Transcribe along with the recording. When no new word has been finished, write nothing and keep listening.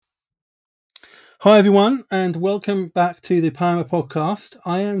Hi, everyone, and welcome back to the Poema podcast.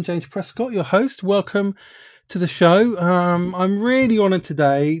 I am James Prescott, your host. Welcome to the show. I'm really honoured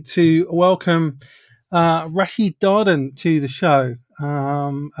today to welcome Rashid Darden to the show,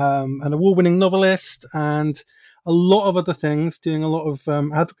 an award-winning novelist and a lot of other things, doing a lot of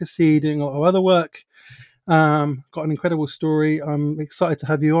advocacy, doing a lot of other work. Got an incredible story. I'm excited to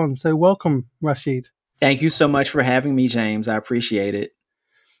have you on. So welcome, Rashid. Thank you so much for having me, James. I appreciate it.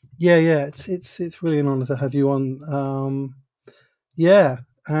 Yeah, it's really an honour to have you on. Yeah,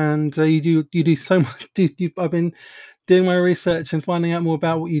 and you do so much. I've been doing my research and finding out more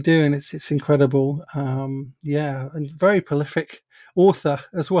about what you do, and it's incredible. Yeah, and very prolific author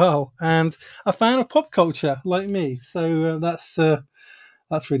as well, and a fan of pop culture like me. So that's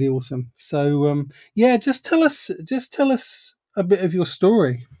really awesome. So yeah, just tell us a bit of your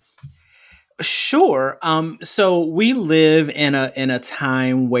story. Sure. So we live in a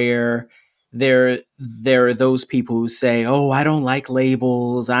time where there are those people who say, "Oh, I don't like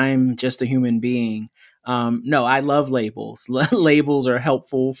labels. I'm just a human being." No, I love labels. Labels are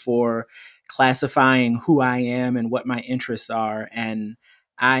helpful for classifying who I am and what my interests are. And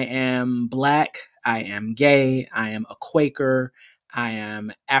I am Black. I am gay. I am a Quaker. I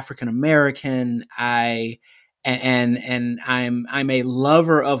am African American. And I'm a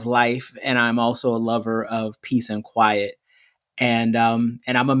lover of life, and I'm also a lover of peace and quiet. And I'm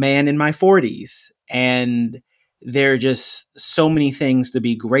a man in my 40s, and there are just so many things to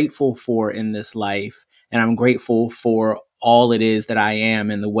be grateful for in this life, and I'm grateful for all it is that I am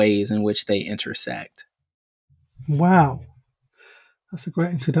and the ways in which they intersect. Wow, that's a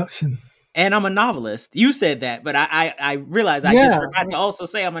great introduction. And I'm a novelist. You said that, but I realized I just Yeah, forgot to also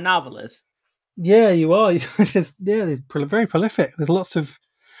say I'm a novelist. yeah, you are. Yeah, very prolific. There's lots of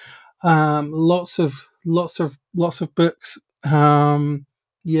books.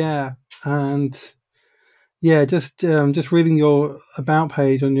 Yeah, and yeah, just reading your about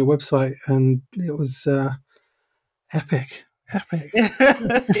page on your website, and it was epic, epic.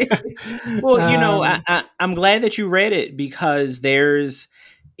 Well, um, I'm glad that you read it because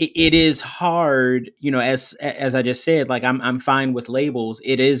it is hard, as I just said, like I'm fine with labels.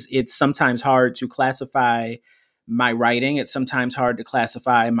 It's sometimes hard to classify my writing. It's sometimes hard to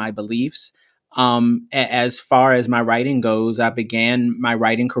classify my beliefs. As far as my writing goes, I began my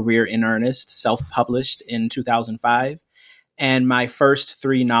writing career in earnest, self-published in 2005. And my first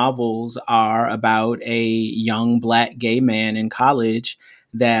three novels are about a young Black gay man in college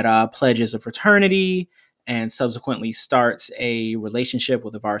that pledges a fraternity and subsequently starts a relationship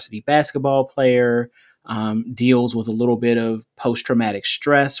with a varsity basketball player, deals with a little bit of post traumatic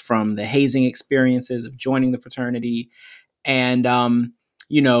stress from the hazing experiences of joining the fraternity, and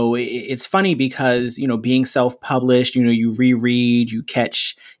it's funny because being self-published, you reread, you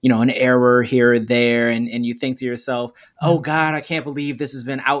catch an error here or there, and you think to yourself, yeah, oh God, I can't believe this has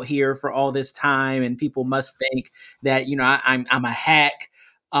been out here for all this time and people must think that I'm a hack.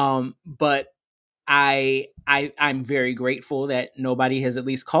 But I'm very grateful that nobody has at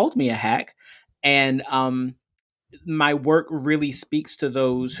least called me a hack. And my work really speaks to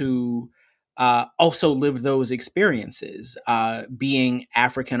those who also lived those experiences, being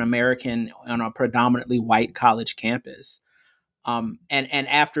African American on a predominantly white college campus. And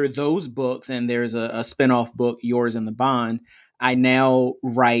after those books, and there's a spinoff book, Yours in the Bond, I now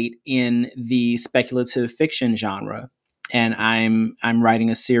write in the speculative fiction genre, and I'm writing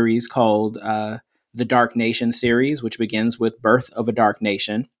a series called the Dark Nation series, which begins with Birth of a Dark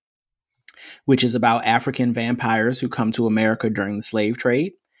Nation, which is about African vampires who come to America during the slave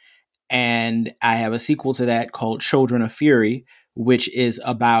trade. And I have a sequel to that called Children of Fury, which is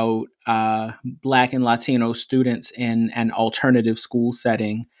about Black and Latino students in an alternative school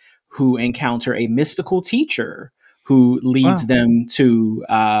setting who encounter a mystical teacher who leads wow, them to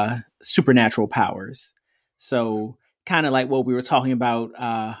supernatural powers. So, kind of like what we were talking about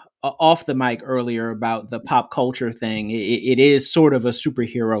off the mic earlier about the pop culture thing, it is sort of a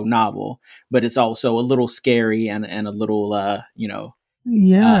superhero novel, but it's also a little scary and a little, a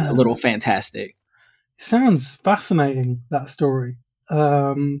yeah. little fantastic. Sounds fascinating, that story. Yeah,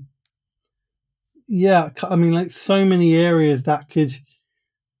 I mean, like so many areas that could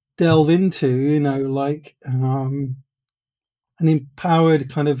delve into. Like an empowered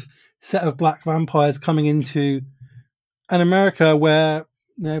kind of set of black vampires coming into an America where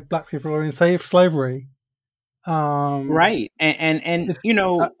black people are in slavery. Um, Right. And just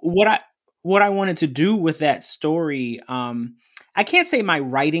what I wanted to do with that story, I can't say my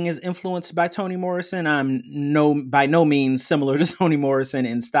writing is influenced by Toni Morrison. I'm no by no means similar to Toni Morrison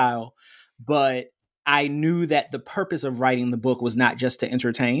in style, but I knew that the purpose of writing the book was not just to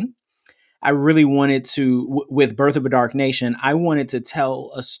entertain. I really wanted to, with Birth of a Dark Nation, I wanted to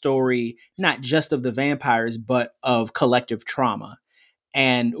tell a story not just of the vampires, but of collective trauma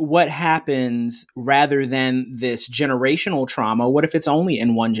and what happens rather than this generational trauma. What if it's only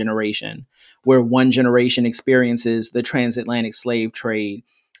in one generation, where one generation experiences the transatlantic slave trade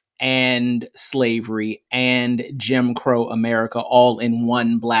and slavery and Jim Crow America all in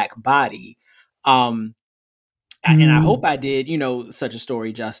one black body? Um, and I hope Mm. I did, such a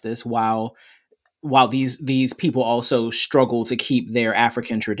story justice, while these people also struggle to keep their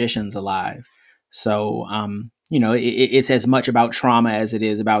African traditions alive. So, it's as much about trauma as it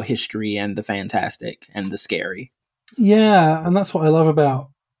is about history and the fantastic and the scary. Yeah, and that's what I love about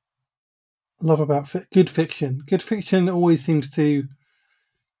good fiction. Good fiction always seems to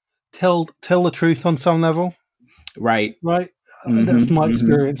tell the truth on some level, Right. right? That's Mm-hmm. my Mm-hmm.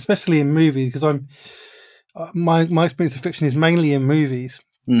 experience, especially in movies, because I'm my experience of fiction is mainly in movies.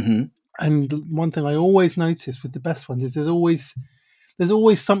 Mm-hmm. And one thing I always notice with the best ones is there's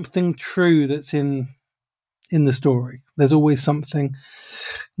always something true that's in the story. There's always something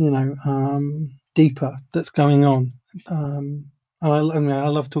deeper that's going on. I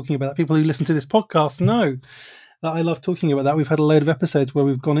love talking about that. People who listen to this podcast know that I love talking about that. We've had a load of episodes where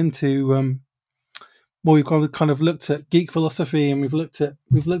we've gone into we've kind of looked at geek philosophy, and we've looked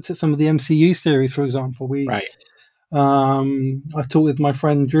at some of the MCU series, for example. Right. I talked with my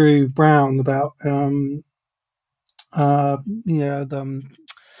friend Drew Brown about the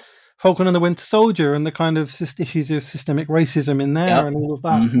Falcon and the Winter Soldier and the kind of issues of systemic racism in there Yep. and all of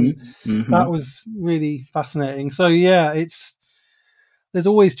that, and Mm-hmm. Mm-hmm. that was really fascinating. So yeah, there's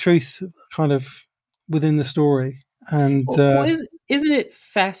always truth kind of within the story, and Well, isn't it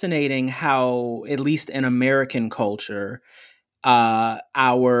fascinating how, at least in American culture,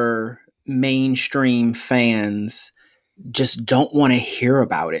 our mainstream fans just don't want to hear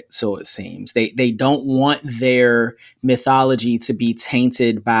about it, so it seems. They don't want their mythology to be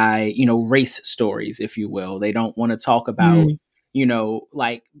tainted by, race stories, if you will. They don't want to talk about, mm,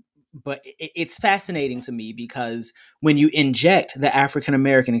 like, but it's fascinating to me because when you inject the African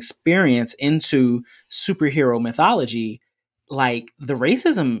American experience into superhero mythology, like the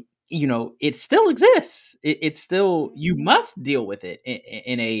racism, it still exists. It's still, you must deal with it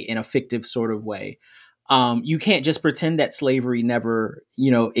in a fictive sort of way. You can't just pretend that slavery never,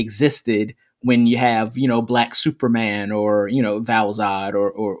 existed when you have, Black Superman or, Valzad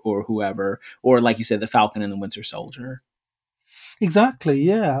or whoever, or like you said, the Falcon and the Winter Soldier. exactly,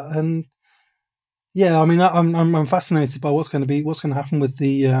 yeah, and yeah, I mean, I'm fascinated by what's going to happen with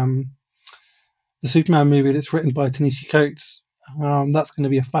the Superman movie that's written by Ta-Nehisi Coates. That's going to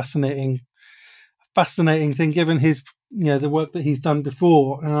be a fascinating thing, given his the work that he's done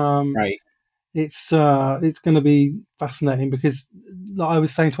before. Right. It's going to be fascinating because, like I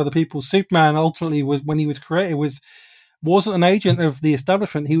was saying to other people, Superman ultimately was, when he was created, wasn't an agent of the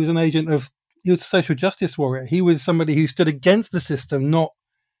establishment. He was a social justice warrior. He was somebody who stood against the system, not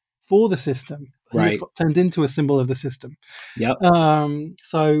for the system. He just Right. got turned into a symbol of the system. Yep.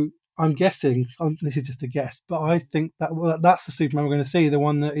 So I'm guessing, this is just a guess, but I think that's the Superman we're going to see, the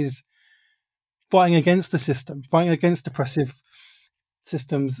one that is fighting against the system, fighting against oppressive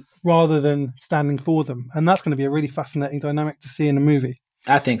systems rather than standing for them. And that's going to be a really fascinating dynamic to see in a movie.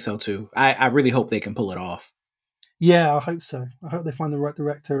 I think so too. I really hope they can pull it off. Yeah, I hope so. I hope they find the right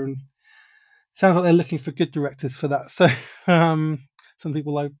director, and it sounds like they're looking for good directors for that. So some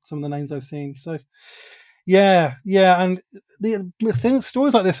people like some of the names I've seen. So yeah, and the things,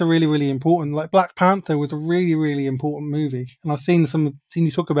 stories like this are really, really important. Like Black Panther was a really, really important movie, and I've seen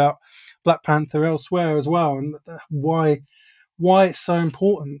you talk about Black Panther elsewhere as well, and why it's so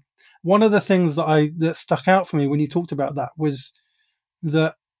important. One of the things that stuck out for me when you talked about that was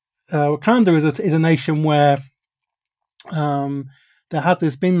that Wakanda is a nation where um,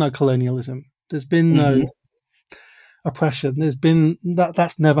 there's been no colonialism, there's been no Hmm. oppression, there's been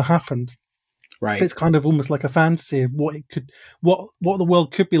that's never happened. Right. It's kind of almost like a fantasy of what the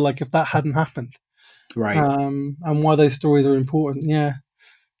world could be like if that hadn't happened, Right. and why those stories are important. Yeah,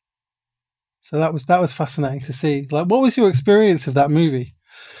 so that was fascinating to see. Like, what was your experience of that movie?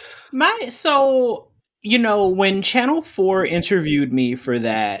 When Channel 4 interviewed me for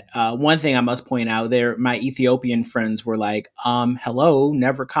that, one thing I must point out there, my Ethiopian friends were like, hello,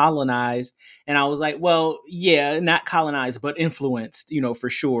 never colonized. And I was like, well, yeah, not colonized, but influenced, for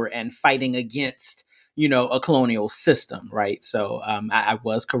sure, and fighting against, a colonial system, right? So I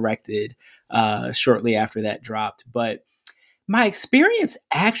was corrected shortly after that dropped. But my experience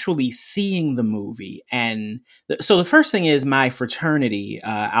actually seeing the movie, and so the first thing is my fraternity,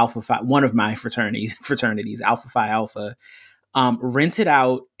 Alpha Phi, one of my fraternities, Alpha Phi Alpha. rented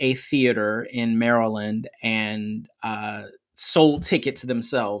out a theater in Maryland and sold tickets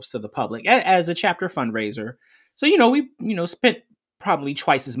themselves to the public as a chapter fundraiser. So, we, spent probably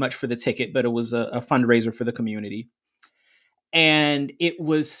twice as much for the ticket, but it was a fundraiser for the community. And it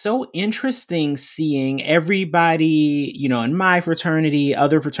was so interesting seeing everybody, in my fraternity,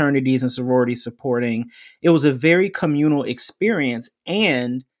 other fraternities and sororities supporting. It was a very communal experience.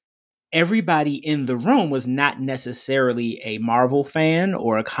 And everybody in the room was not necessarily a Marvel fan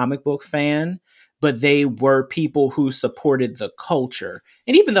or a comic book fan, but they were people who supported the culture.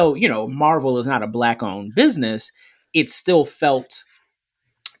 And even though, Marvel is not a Black owned business, it still felt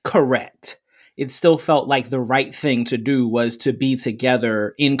correct. It still felt like the right thing to do was to be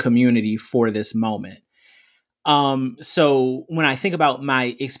together in community for this moment. So when I think about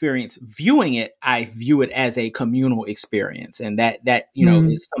my experience viewing it, I view it as a communal experience. And that,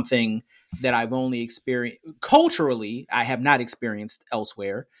 Mm, is something that I've only experienced culturally, I have not experienced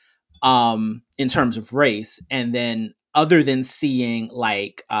elsewhere, in terms of race. And then other than seeing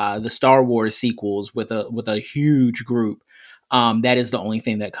like the Star Wars sequels with a huge group, that is the only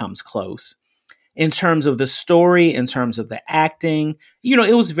thing that comes close in terms of the story, in terms of the acting.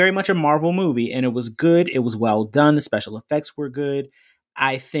 It was very much a Marvel movie and it was good. It was well done. The special effects were good.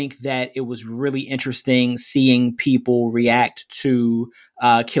 I think that it was really interesting seeing people react to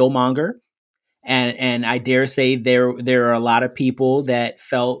Killmonger. And I dare say there are a lot of people that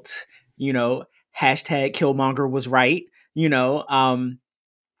felt, you know, hashtag Killmonger was right, and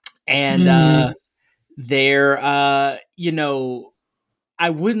mm, there, I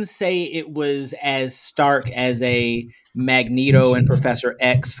wouldn't say it was as stark as a Magneto and Professor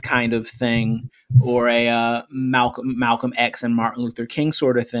X kind of thing, or a Malcolm X and Martin Luther King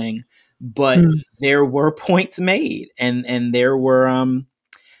sort of thing, but mm. there were points made, and there were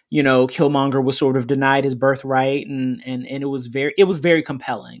Killmonger was sort of denied his birthright, and it was very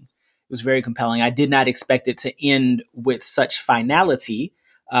compelling. It was very compelling. I did not expect it to end with such finality,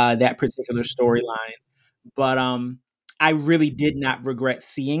 that particular storyline, but I really did not regret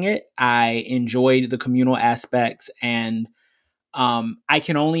seeing it. I enjoyed the communal aspects, and I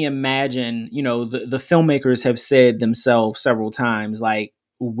can only imagine, the filmmakers have said themselves several times, like,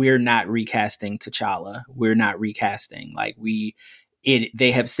 we're not recasting T'Challa. We're not recasting. Like,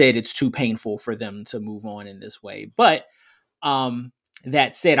 they have said it's too painful for them to move on in this way. But um,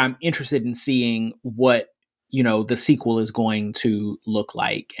 that said, I'm interested in seeing what, the sequel is going to look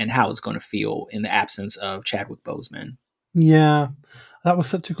like and how it's going to feel in the absence of Chadwick Boseman. Yeah, that was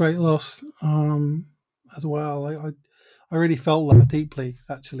such a great loss, as well. I really felt that deeply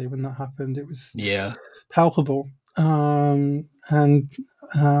actually when that happened. It was Yeah, palpable, and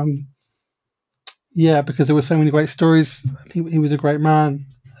yeah, because there were so many great stories. He was a great man,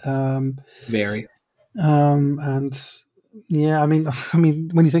 um, very. and yeah, I mean, I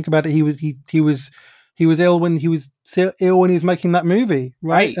mean, when you think about it, he was ill when he was ill when he was making that movie,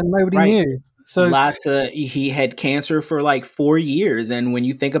 right? Right, And nobody right. knew. So Lots of he had cancer for like 4 years, and when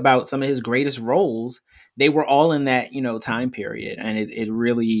you think about some of his greatest roles, they were all in that time period, and it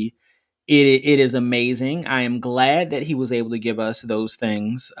really it is amazing. I am glad that he was able to give us those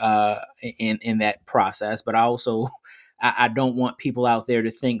things in that process, but I also I don't want people out there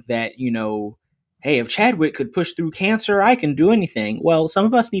to think that hey, if Chadwick could push through cancer, I can do anything. Well, some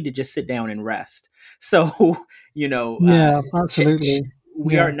of us need to just sit down and rest. So you know, uh, yeah, absolutely.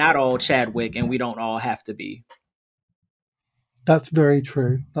 we are Yeah, not all Chadwick, and we don't all have to be. that's very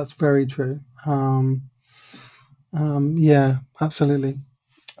true. That's very true. Yeah, absolutely.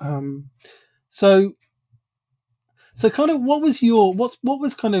 Um, so, so kind of, what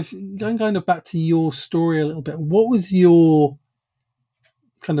was kind of going kind of back to your story a little bit? What was your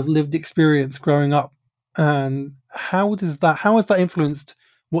kind of lived experience growing up, and how has that influenced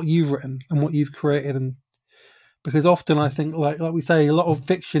what you've written and what you've created? And because often I think, like we say, a lot of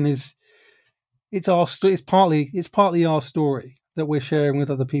fiction is it's partly our story that we're sharing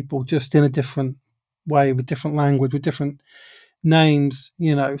with other people, just in a different way, with different language, with different names.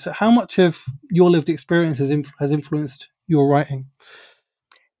 So how much of your lived experience has influenced your writing?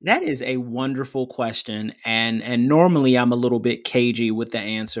 That is a wonderful question, and normally I'm a little bit cagey with the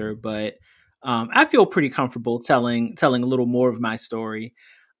answer, but I feel pretty comfortable telling a little more of my story.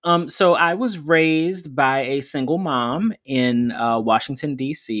 So I was raised by a single mom in Washington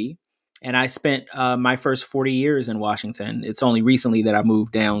D.C., and I spent my first 40 years in Washington. It's only recently that I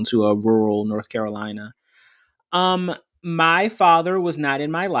moved down to a rural North Carolina. Um, my father was not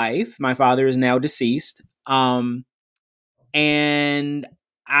in my life. My father is now deceased. And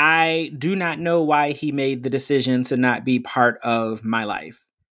I do not know why he made the decision to not be part of my life.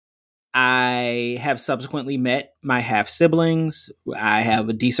 I have subsequently met my half siblings. I have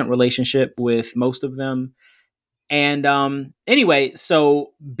a decent relationship with most of them. And anyway,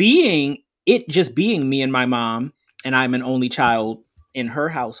 so just being me and my mom, and I'm an only child in her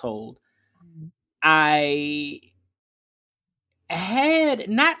household, I had,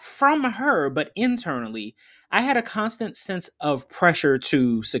 not from her, but internally, I had a constant sense of pressure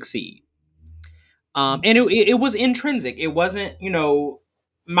to succeed. And it was intrinsic. It wasn't,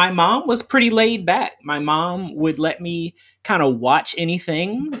 my mom was pretty laid back. My mom would let me kind of watch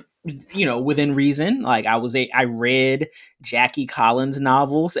anything, within reason. Like I read Jackie Collins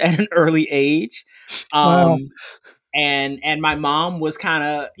novels at an early age. Wow. Um, and my mom was kind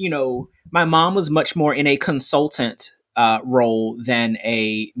of, my mom was much more in a consultant role than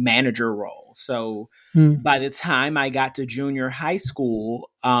a manager role. So Mm. by the time I got to junior high school,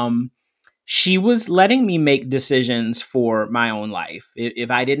 she was letting me make decisions for my own life.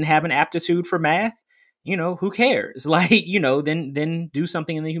 If I didn't have an aptitude for math, who cares? Like, then do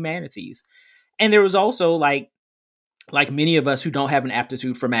something in the humanities. And there was also like many of us who don't have an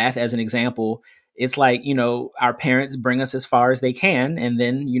aptitude for math, as an example, it's like, our parents bring us as far as they can, and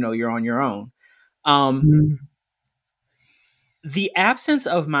then, you're on your own. Um, Mm. the absence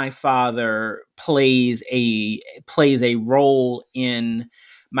of my father plays a role in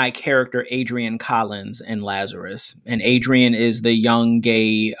my character Adrian Collins in Lazarus. And Adrian is the young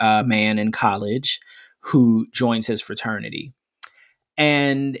gay man in college who joins his fraternity.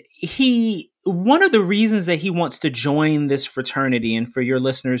 And one of the reasons that he wants to join this fraternity, and for your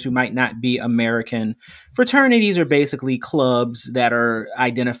listeners who might not be American, fraternities are basically clubs that are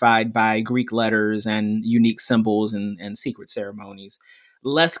identified by Greek letters and unique symbols and secret ceremonies.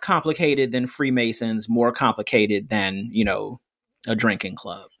 Less complicated than Freemasons, more complicated than, a drinking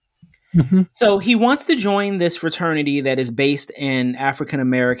club. Mhm. So he wants to join this fraternity that is based in African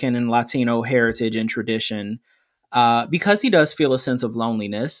American and Latino heritage and tradition, because he does feel a sense of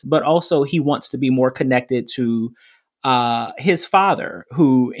loneliness, but also he wants to be more connected to his father,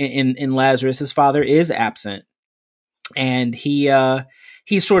 who in Lazarus, his father is absent, and he's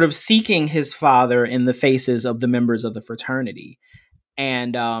sort of seeking his father in the faces of the members of the fraternity.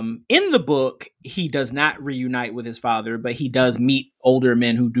 And in the book, he does not reunite with his father, but he does meet older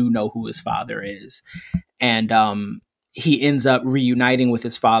men who do know who his father is. And he ends up reuniting with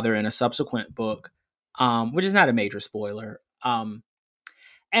his father in a subsequent book, which is not a major spoiler. And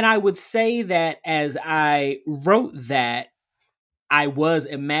I would say that as I wrote that, I was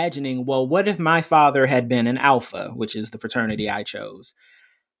imagining, well, what if my father had been an alpha, which is the fraternity I chose?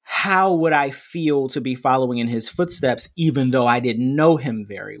 How would I feel to be following in his footsteps, even though I didn't know him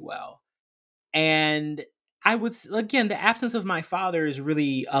very well? And again, the absence of my father is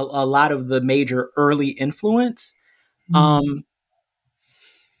really a lot of the major early influence. Mm. Um,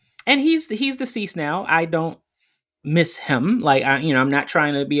 and he's deceased now. I don't miss him. Like I'm not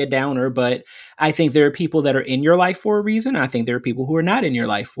trying to be a downer, but I think there are people that are in your life for a reason. I think there are people who are not in your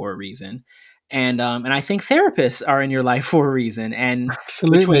life for a reason. And I think therapists are in your life for a reason. And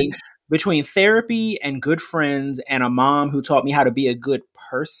Absolutely. between therapy and good friends and a mom who taught me how to be a good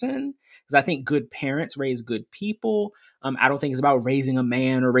person, because I think good parents raise good people. I don't think it's about raising a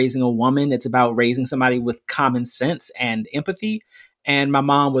man or raising a woman. It's about raising somebody with common sense and empathy. And my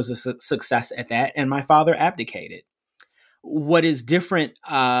mom was a success at that, and my father abdicated. What is different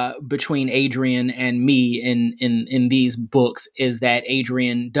between Adrian and me in these books is that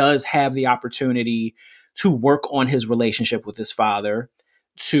Adrian does have the opportunity to work on his relationship with his father,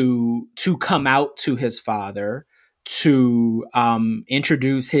 to come out to his father, to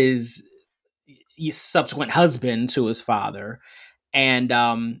introduce his subsequent husband to his father, and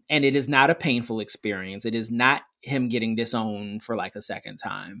it is not a painful experience. It is not him getting disowned for like a second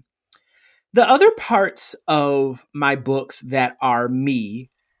time. The other parts of my books that are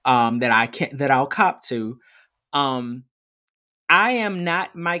me, that I'll cop to, um, I am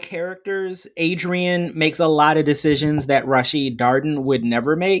not my characters. Adrian makes a lot of decisions that Rashid Darden would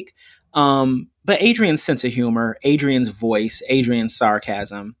never make. But Adrian's sense of humor, Adrian's voice, Adrian's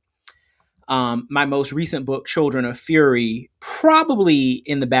sarcasm, my most recent book, Children of Fury, probably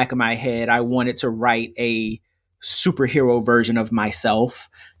in the back of my head, I wanted to write a superhero version of myself.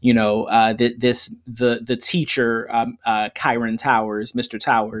 The teacher, Kyron Towers, Mr.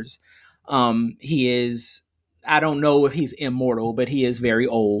 Towers. He is, I don't know if he's immortal, but he is very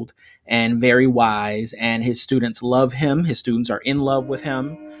old and very wise, and his students love him. His students are in love with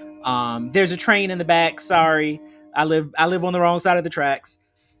him. There's a train in the back. Sorry, I live on the wrong side of the tracks.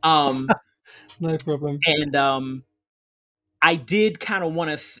 Um, No problem. and I did kind of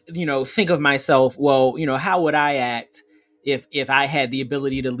want to think of myself, well, how would I act if I had the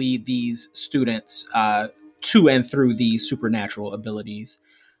ability to lead these students to and through these supernatural abilities.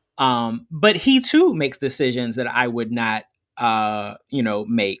 But he too makes decisions that I would not,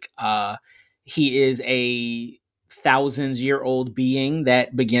 make. He is a thousands-year-old being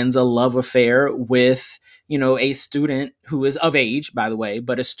that begins a love affair with, a student who is of age, by the way,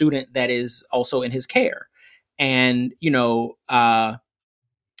 but a student that is also in his care. And,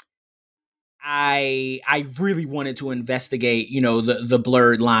 I really wanted to investigate, the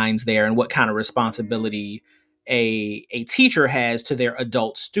blurred lines there and what kind of responsibility a teacher has to their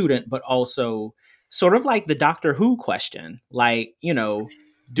adult student, but also sort of like the Doctor Who question, like,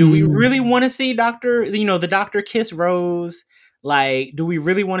 do we Mm. really want to see the Doctor kiss Rose? Like, do we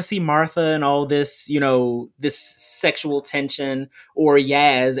really want to see Martha and all this, this sexual tension, or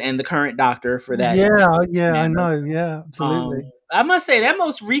Yaz and the current Doctor for that Yeah, yeah, I matter? know. Yeah, absolutely. I must say that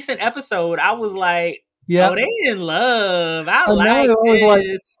most recent episode, I was like, Yeah, "Oh, they in love. I I know. like I was like,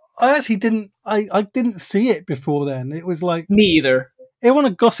 this." I actually didn't. I didn't see it before then. It was like Me either.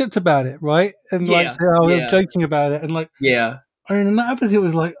 everyone gossiped about it, right? And like, Yeah, say, oh, we were yeah, joking about it, and like, yeah. I mean, in that episode, it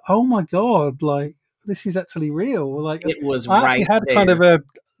was like, oh my god, like this is actually real. Like, It was I actually right had kind there. of a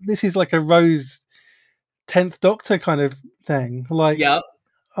this is like a Rose 10th Doctor kind of thing. Like, Yep.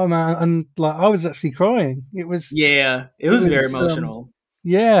 oh man, and like I was actually crying. Yeah, it It was very was, emotional.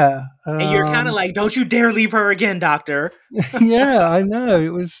 yeah, And you're kind of like, "Don't you dare leave her again, Doctor." yeah. I know. It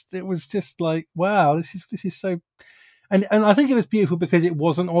was just like, wow, this is so, and I think it was beautiful because it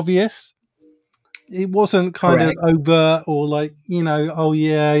wasn't obvious. It wasn't kind of Correct. overt or like, oh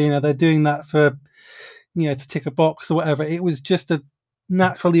yeah, they're doing that for, to tick a box or whatever. It was just a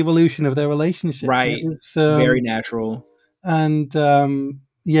natural evolution of their relationship. And it Right. was, Very natural. and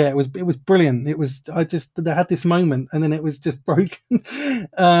yeah, it was brilliant. It was, I just, they had this moment and then it was just broken.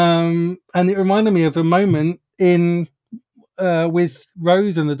 And it reminded me of a moment in, with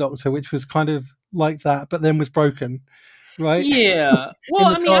Rose and the Doctor, which was kind of like that, but then was broken, right? Yeah. In Well,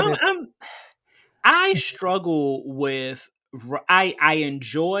 the I mean, TARDIS. I struggle with. I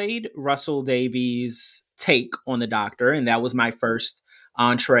enjoyed Russell Davies' take on the Doctor, and that was my first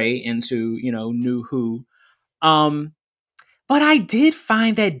entree into New Who. Um, but I did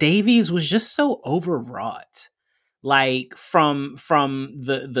find that Davies was just so overwrought, like from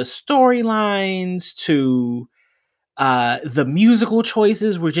the storylines to the musical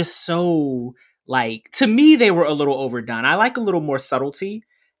choices were just so, like, to me they were a little overdone. I like a little more subtlety,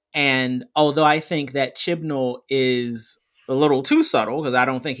 and although I think that Chibnall is a little too subtle because I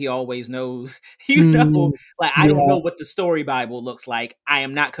don't think he always knows, Mm, like, I don't yeah. know what the story Bible looks like. I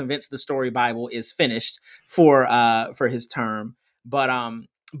am not convinced the story Bible is finished for his term, but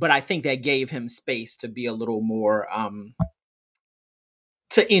I think that gave him space to be a little more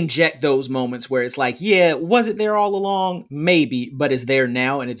to inject those moments where it's like, yeah, was it there all along? Maybe, but it's there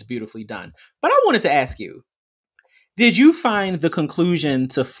now and it's beautifully done. But I wanted to ask you, did you find the conclusion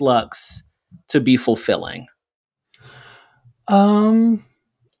to Flux to be fulfilling? Um,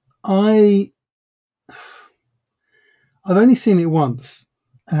 I I've only seen it once,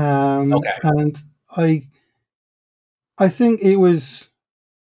 Okay. and I I think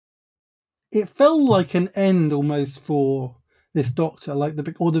it felt like an end almost for this Doctor, like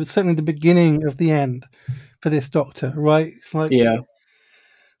certainly the beginning of the end for this Doctor, right? It's like Yeah.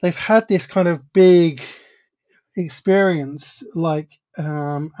 they've had this kind of big experience, like,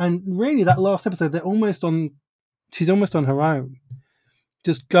 and really that last episode, she's almost on her own,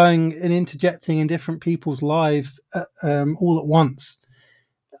 just going and interjecting in different people's lives all at once,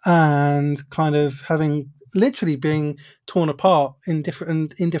 and kind of having literally being torn apart in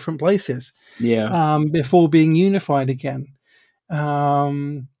different places, Yeah. before being unified again,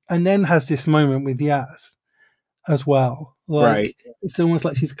 and then has this moment with Yaz as well. Right. Like it's almost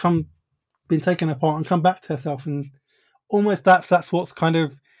like she's been taken apart and come back to herself, and almost that's what's kind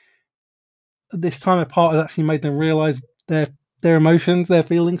of this time apart has actually made them realize their emotions, their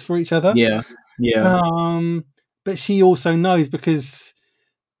feelings for each other. Yeah. Yeah. Um, but she also knows because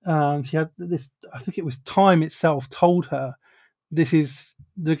she had this. I think it was time itself told her this is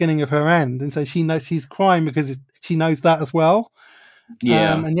the beginning of her end, and so she knows she's crying because she knows that as well.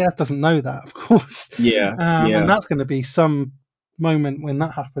 Yeah. And Yaz doesn't know that, of course. Yeah. And Yeah. that's going to be some moment when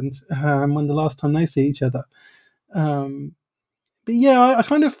that happens, when the last time they see each other. Um, but yeah, I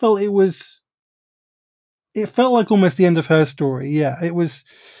kind of felt it felt like almost the end of her story. Yeah, it was,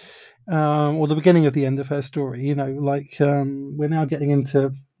 or the beginning of the end of her story. Like we're now getting into,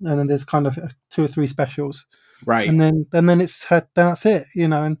 and then there's kind of two or three specials, Right. and then it's her. That's it.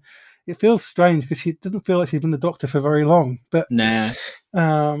 And it feels strange because she doesn't feel like she's been the Doctor for very long. But Nah.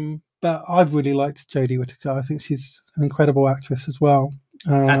 um, but I've really liked Jodie Whittaker. I think she's an incredible actress as well.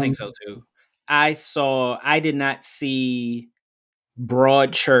 I think Um, so too. I did not see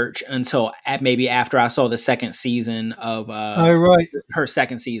Broadchurch until maybe after I saw the second season of oh right, her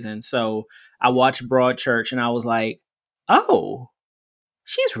second season. So I watched Broadchurch and I was like, oh,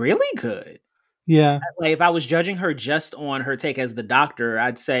 she's really good. yeah, Like if I was judging her just on her take as the doctor,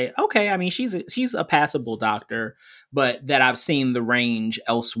 I'd say, okay, I mean she's a passable doctor, but that I've seen the range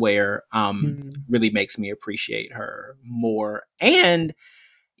elsewhere mm, really makes me appreciate her more. And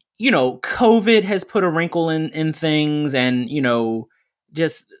COVID has put a wrinkle in things, and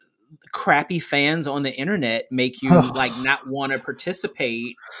just crappy fans on the internet make you like oh, not want to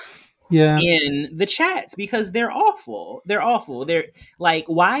participate yeah, in the chats because they're awful. They're awful. They're like,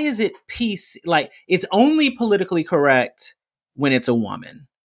 why is it peace? Like, it's only politically correct when it's a woman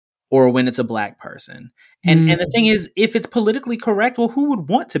or when it's a black person. And the mm, thing is, if it's politically correct, well, who would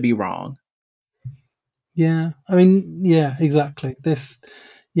want to be wrong? yeah. I mean, yeah, exactly.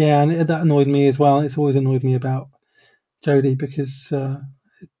 Yeah, and that annoyed me as well. It's always annoyed me about Jodie because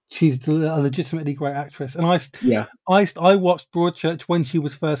she's a legitimately great actress, and Yeah. I watched Broadchurch when she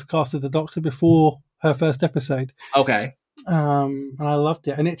was first cast as the Doctor before her first episode, Okay. and I loved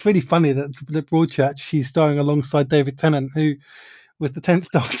it. And it's really funny that the Broadchurch she's starring alongside David Tennant, who was the 10th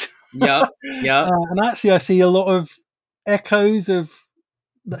Doctor. Yep. Yep. And actually, I see a lot of echoes of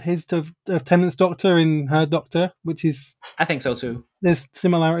of Tennant's Doctor in her Doctor, which is I think so too. there's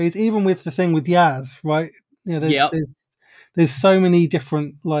similarities, even with the thing with Yaz, right? Yeah, Yep. there's so many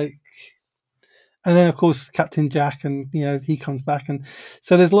different like, and then of course Captain Jack, and he comes back, and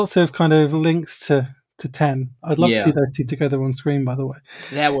so there's lots of kind of links to 10. I'd love to see Yeah. those two together on screen, by the way.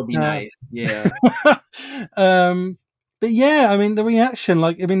 That would be Uh, nice. Yeah. um, but yeah, I mean the reaction,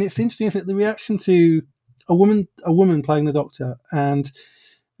 like, I mean it's interesting, isn't it? The reaction to a woman playing the Doctor, and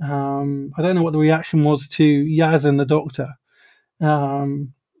I don't know what the reaction was to Yaz and the Doctor.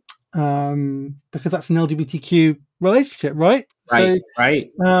 Um, because that's an LGBTQ relationship, right? Right. So,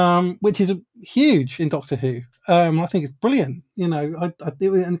 Right. which is huge in Doctor Who. I think it's brilliant. And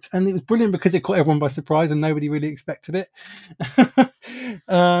it was brilliant because it caught everyone by surprise and nobody really expected it.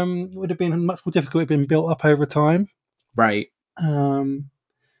 It would have been much more difficult if it had been built up over time. Right. Um,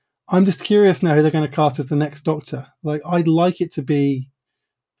 I'm just curious now who they're going to cast as the next Doctor. Like, I'd like it to be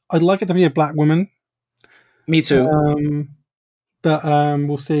a black woman. Me too. Um, but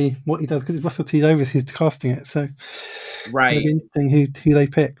we'll see what he does because it's Russell T Davies who's casting it. So it'll be Right. interesting who they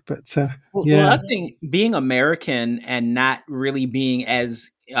pick. But Well, yeah, I think being American and not really being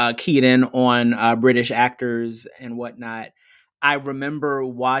as keyed in on British actors and whatnot, I remember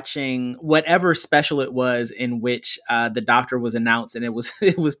watching whatever special it was in which the Doctor was announced, and it was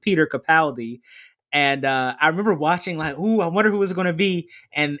it was Peter Capaldi, and I remember watching like, "Ooh, I wonder who it's going to be,"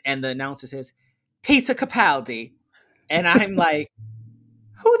 and the announcer says, "Peter Capaldi," and I'm like,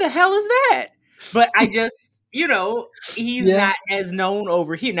 who the hell is that? But I just, he's yeah. not as known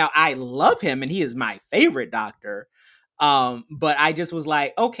over here. Now I love him and he is my favorite doctor. But I just was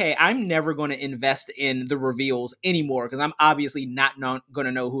like, okay, I'm never going to invest in the reveals anymore because I'm obviously not going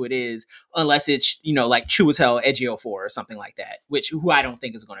to know who it is unless it's, like Chiwetel Ejiofor or something like that, who I don't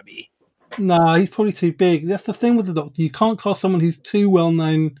think is going to be. No, he's probably too big. That's the thing with the Doctor. You can't cast someone who's too well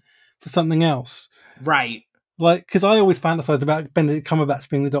known for something else. Right. Like, because I always fantasized about Benedict Cumberbatch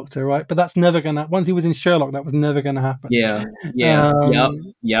being the Doctor, right? But that's never gonna. Once he was in Sherlock, that was never gonna happen. Yeah. Yeah. Yep.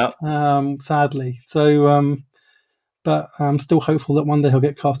 Um, Yep. sadly. So, but I'm still hopeful that one day he'll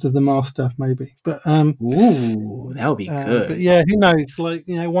get cast as the Master, maybe. Ooh, that would be But good. yeah, who knows? Like,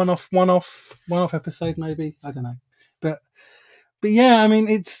 one off episode, maybe. I don't know. But yeah, I mean,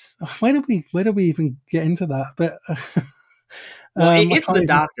 it's where do we even get into that? But Well, I it's the can't even.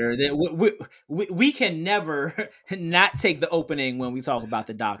 doctor that we can never not take the opening when we talk about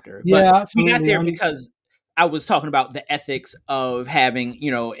the doctor. But Yeah, we got absolutely. there because I was talking about the ethics of having,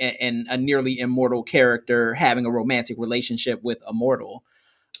 a nearly immortal character having a romantic relationship with a mortal.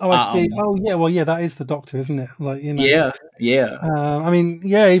 Oh, I see. Um, Oh, yeah. Well, yeah, that is the Doctor, isn't it? Like, yeah, yeah. I mean,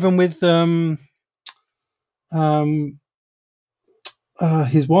 yeah, even with um,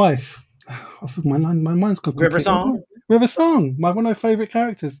 his wife. I think my mind's gone River completely Song. blank. River Song, one of my favorite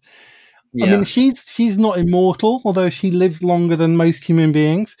characters. I mean, Yeah, she's not immortal, although she lives longer than most human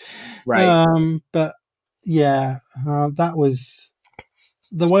beings. right. But yeah, that was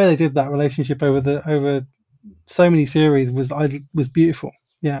the way they did that relationship over so many series was beautiful.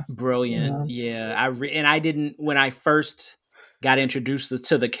 Yeah. Brilliant. Uh, Yeah, and I didn't when I first got introduced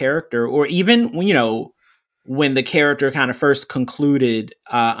to the character, or even when when the character kind of first concluded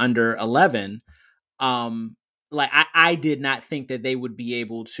under 11. Um, like I did not think that they would be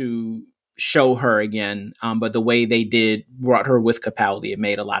able to show her again. But the way they did brought her with Capaldi. It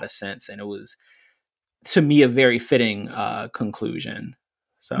made a lot of sense, and it was, to me, a very fitting conclusion.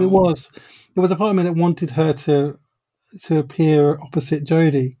 It So was. There was a part of me that wanted her to appear opposite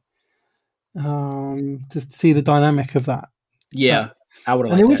Jodie, to see the dynamic of that. But yeah, I would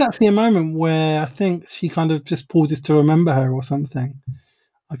have and there liked was that. actually a moment where I think she kind of just pauses to remember her or something.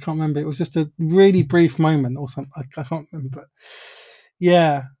 I can't remember. It was just a really brief moment or something. I can't remember. But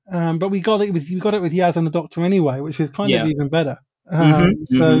yeah, but we got it with Yaz and the Doctor anyway, which was kind of Yeah. even better.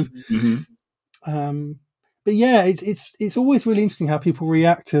 Mm-hmm. So, Mm-hmm. Mm-hmm. um, but yeah, it's always really interesting how people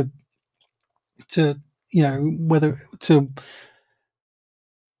react to whether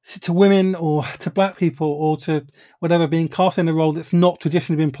to women or to black people or to whatever being cast in a role that's not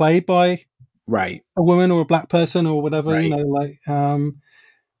traditionally been played by Right. a woman or a black person or whatever, Right. like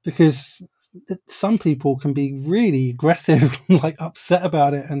because some people can be really aggressive, like upset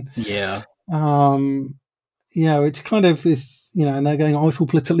about it, and Yeah. um, it kind of is, and they're going, "Oh, it's all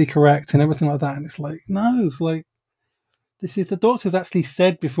politically correct" and everything like that, and it's like, no, it's like this is the Doctor's actually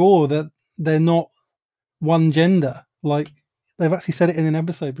said before that they're not one gender, like. They've actually said it in an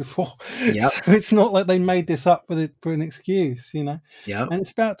episode before, Yep. so it's not like they made this up for an excuse, Yep. And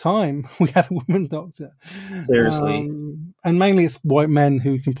it's about time we had a woman doctor, Seriously. and mainly it's white men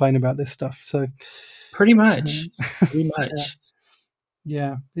who complain about this stuff. So, Pretty much. um, Pretty yeah, much.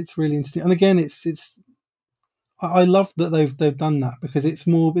 yeah, it's really interesting. And again, it's I love that they've done that because it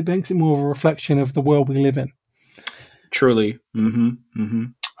makes it more of a reflection of the world we live in. Truly. Mm-hmm.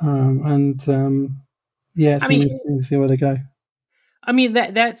 Mm-hmm. And yeah, it's I going to mean, be interesting to see where they go.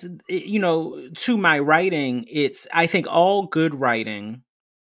 that's to my writing. It's, I think all good writing,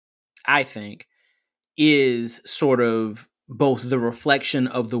 I think, is sort of both the reflection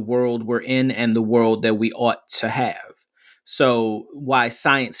of the world we're in and the world that we ought to have. So why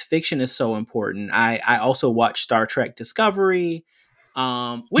science fiction is so important. I also watched Star Trek Discovery,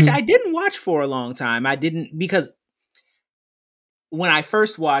 which Hmm. I didn't watch for a long time. I didn't, because when I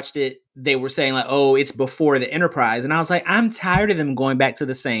first watched it, they were saying like, "Oh, it's before the Enterprise," and I was like, "I'm tired of them going back to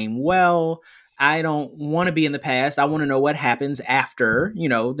the same well. I don't want to be in the past. I want to know what happens after,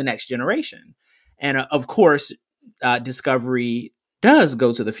 the next generation." And of course, Discovery does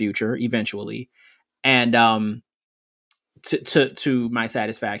go to the future eventually, and to my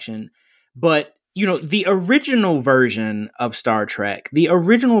satisfaction. But the original version of Star Trek, the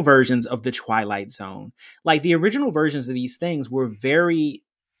original versions of the Twilight Zone, like the original versions of these things were very,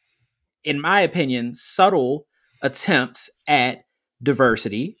 in my opinion, subtle attempts at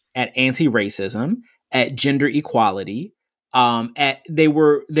diversity, at anti-racism, at gender equality. At they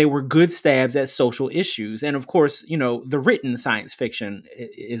were good stabs at social issues, and of course, the written science fiction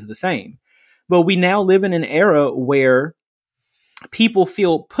is the same. But we now live in an era where people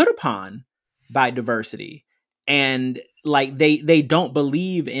feel put upon by diversity, and like they don't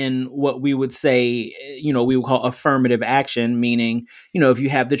believe in what we would say, we would call affirmative action, meaning, if you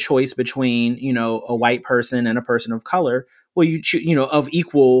have the choice between, a white person and a person of color, well, you choose, of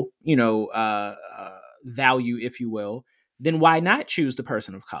equal, value, if you will, then why not choose the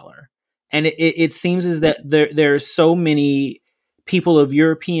person of color? And it seems as that there's so many people of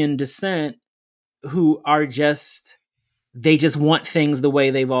European descent who are just, they just want things the way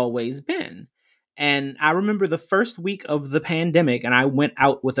they've always been. And I remember the first week of the pandemic, and I went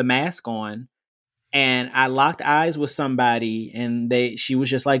out with a mask on, and I locked eyes with somebody, and she was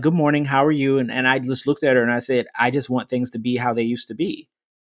just like, "Good morning, how are you?" And I just looked at her and I said, "I just want things to be how they used to be."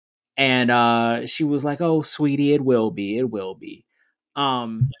 And she was like, "Oh, sweetie, it will be. It will be."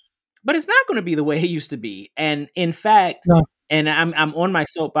 Um, but it's not going to be the way it used to be. And in fact, No, and I'm on my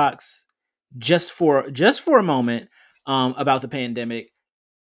soapbox just for a moment, about the pandemic.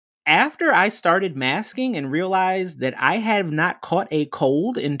 After I started masking and realized that I have not caught a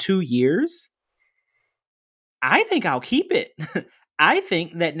cold in 2 years, I think I'll keep it. I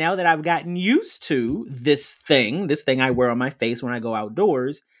think that now that I've gotten used to this thing I wear on my face when I go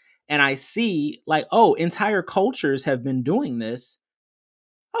outdoors, and I see like, oh, entire cultures have been doing this.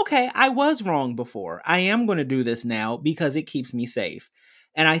 Okay, I was wrong before. I am going to do this now because it keeps me safe.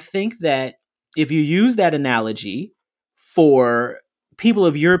 And I think that if you use that analogy for people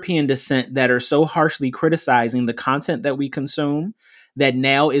of European descent that are so harshly criticizing the content that we consume, that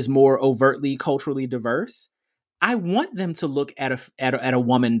now is more overtly culturally diverse, I want them to look at a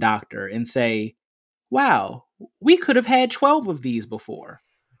woman doctor and say, "Wow, we could have had 12 of these before."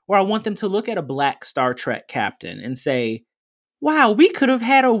 Or I want them to look at a black Star Trek captain and say, "Wow, we could have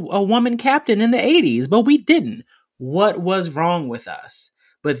had a woman captain in the 80s, but we didn't. What was wrong with us?"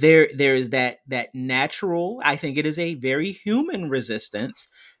 but there is that natural, I think it is a very human resistance.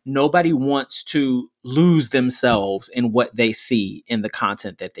 Nobody wants to lose themselves in what they see in the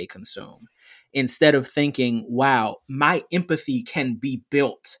content that they consume. Instead of thinking, wow, my empathy can be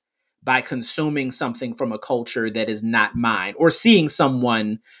built by consuming something from a culture that is not mine, or seeing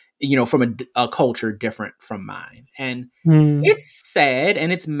someone, from a culture different from mine. And Mm. it's sad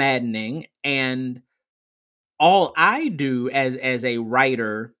and it's maddening. And all I do as a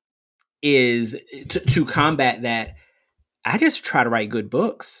writer is to combat that. I just try to write good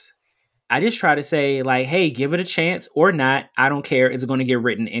books. I just try to say, like, hey, give it a chance or not. I don't care. It's going to get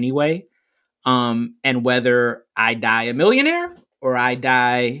written anyway. And whether I die a millionaire or I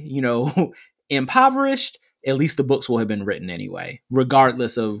die, impoverished, at least the books will have been written anyway,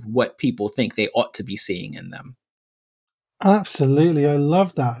 regardless of what people think they ought to be seeing in them. Absolutely, I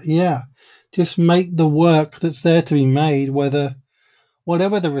love that. Yeah, just make the work that's there to be made,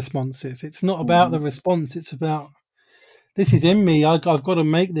 whatever the response is. It's not about the Mhm. response. It's about, this is in me. I've got to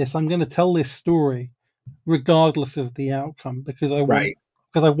make this. I'm going to tell this story, regardless of the outcome, Right,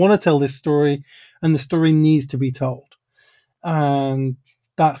 because I want to tell this story, and the story needs to be told. And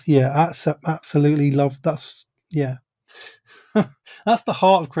that's absolutely love. That's yeah, that's the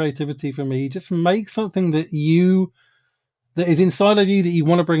heart of creativity for me. Just make something that is inside of you that you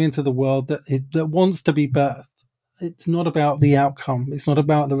want to bring into the world, that wants to be birthed. It's not about the outcome. It's not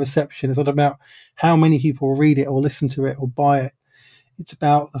about the reception. It's not about how many people read it or listen to it or buy it. It's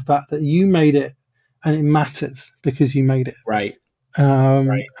about the fact that you made it, and it matters because you made it. right,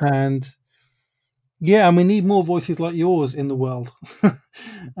 And yeah, and we need more voices like yours in the world.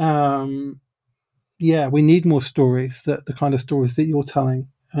 um, yeah, we need more stories, that the kind of stories that you're telling.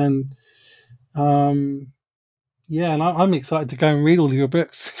 And um, yeah, and I'm excited to go and read all of your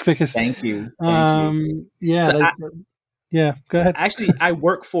books because thank you, thank you. yeah, So they yeah. Go ahead. actually, I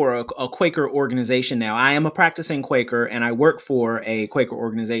work for a Quaker organization now. I am a practicing Quaker, and I work for a Quaker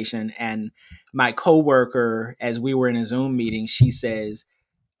organization. And my coworker, as we were in a Zoom meeting, she says,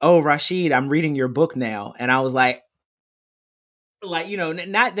 "Oh, Rashid, I'm reading your book now," and I was like,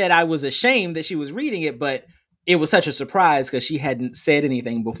 not that I was ashamed that she was reading it, but it was such a surprise because she hadn't said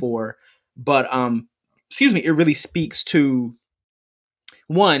anything before. But excuse me, it really speaks to,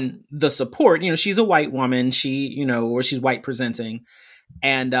 one, the support. She's a white woman, or she's white presenting,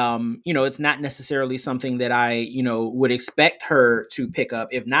 and it's not necessarily something that I would expect her to pick up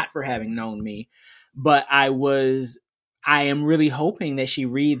if not for having known me. But I am really hoping that she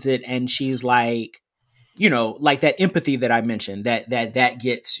reads it and she's like, like that empathy that I mentioned, that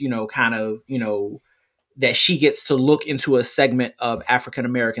gets, kind of, that she gets to look into a segment of African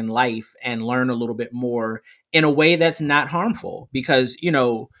American life and learn a little bit more in a way that's not harmful. Because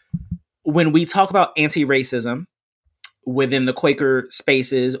when we talk about anti-racism within the Quaker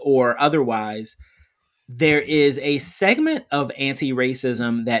spaces or otherwise, there is a segment of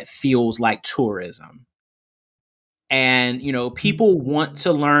anti-racism that feels like tourism. And people want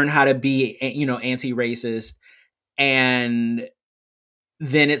to learn how to be anti-racist, and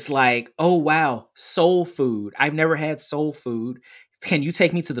then it's like, oh wow, soul food. I've never had soul food. Can you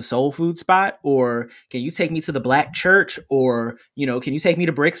take me to the soul food spot? Or can you take me to the black church? Or, can you take me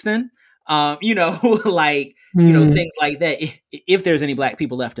to Brixton? Like, Mm, things like that. If there's any black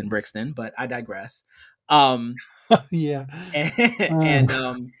people left in Brixton, but I digress. Um, yeah. and,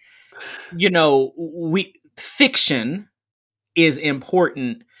 we fiction is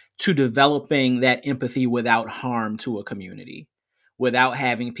important to developing that empathy without harm to a community, without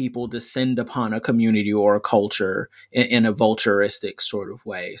having people descend upon a community or a culture in a vulturistic sort of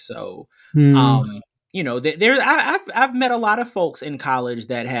way. So, Mm, um, I've met a lot of folks in college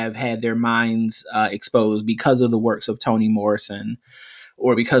that have had their minds exposed because of the works of Toni Morrison,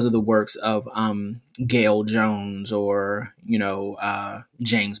 or because of the works of Gail Jones, or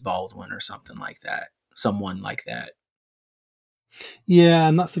James Baldwin, or something like that, someone like that. yeah,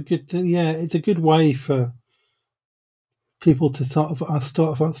 and that's a good. Yeah, it's a good way for people to start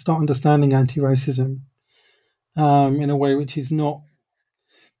understanding anti-racism in a way which is not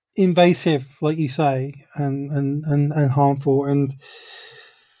invasive, like you say, and harmful. And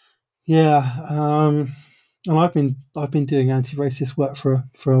yeah, and I've been doing anti-racist work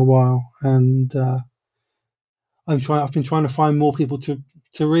for a while, and I've been trying to find more people to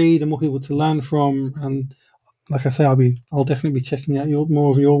read and more people to learn from. And like I say, I'll definitely be checking out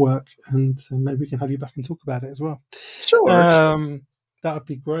more of your work, and maybe we can have you back and talk about it as well. Sure. Um, that would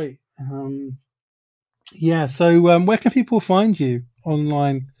be great. Yeah. So, where can people find you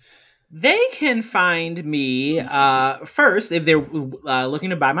online? They can find me first if they're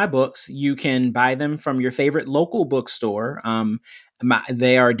looking to buy my books. You can buy them from your favorite local bookstore.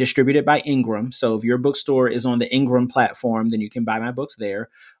 They are distributed by Ingram. So if your bookstore is on the Ingram platform, then you can buy my books there,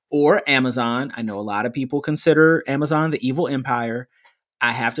 or Amazon. I know a lot of people consider Amazon the evil empire.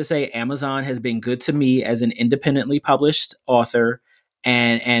 I have to say Amazon has been good to me as an independently published author,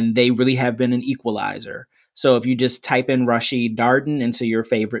 and they really have been an equalizer. So if you just type in Rashid Darden into your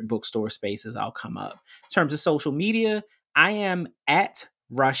favorite bookstore spaces, I'll come up. In terms of social media, I am at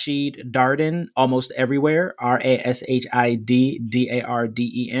Rashid Darden almost everywhere.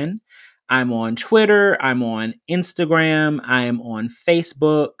 RASHIDDARDEN. I'm on Twitter. I'm on Instagram. I am on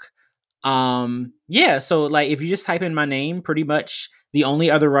Facebook. Yeah, so like if you just type in my name, pretty much the only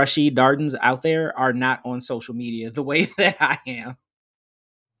other Rashid Dardens out there are not on social media the way that I am.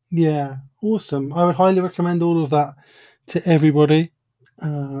 Yeah, awesome. I would highly recommend all of that to everybody.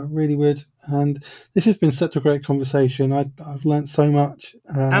 Really would. And this has been such a great conversation. I've learned so much.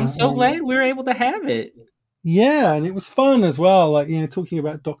 I'm so glad we were able to have it. Yeah, and it was fun as well. Like, talking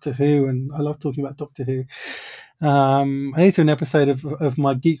about Doctor Who, and I love talking about Doctor Who. I need to do an episode of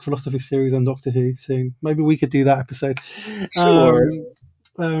my geek philosophy series on Doctor Who soon. Maybe we could do that episode. Sure.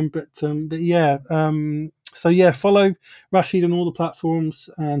 But yeah. So yeah, follow Rashid on all the platforms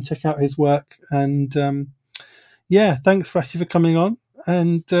and check out his work. And yeah, thanks Rashid for coming on,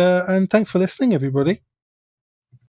 and thanks for listening, everybody.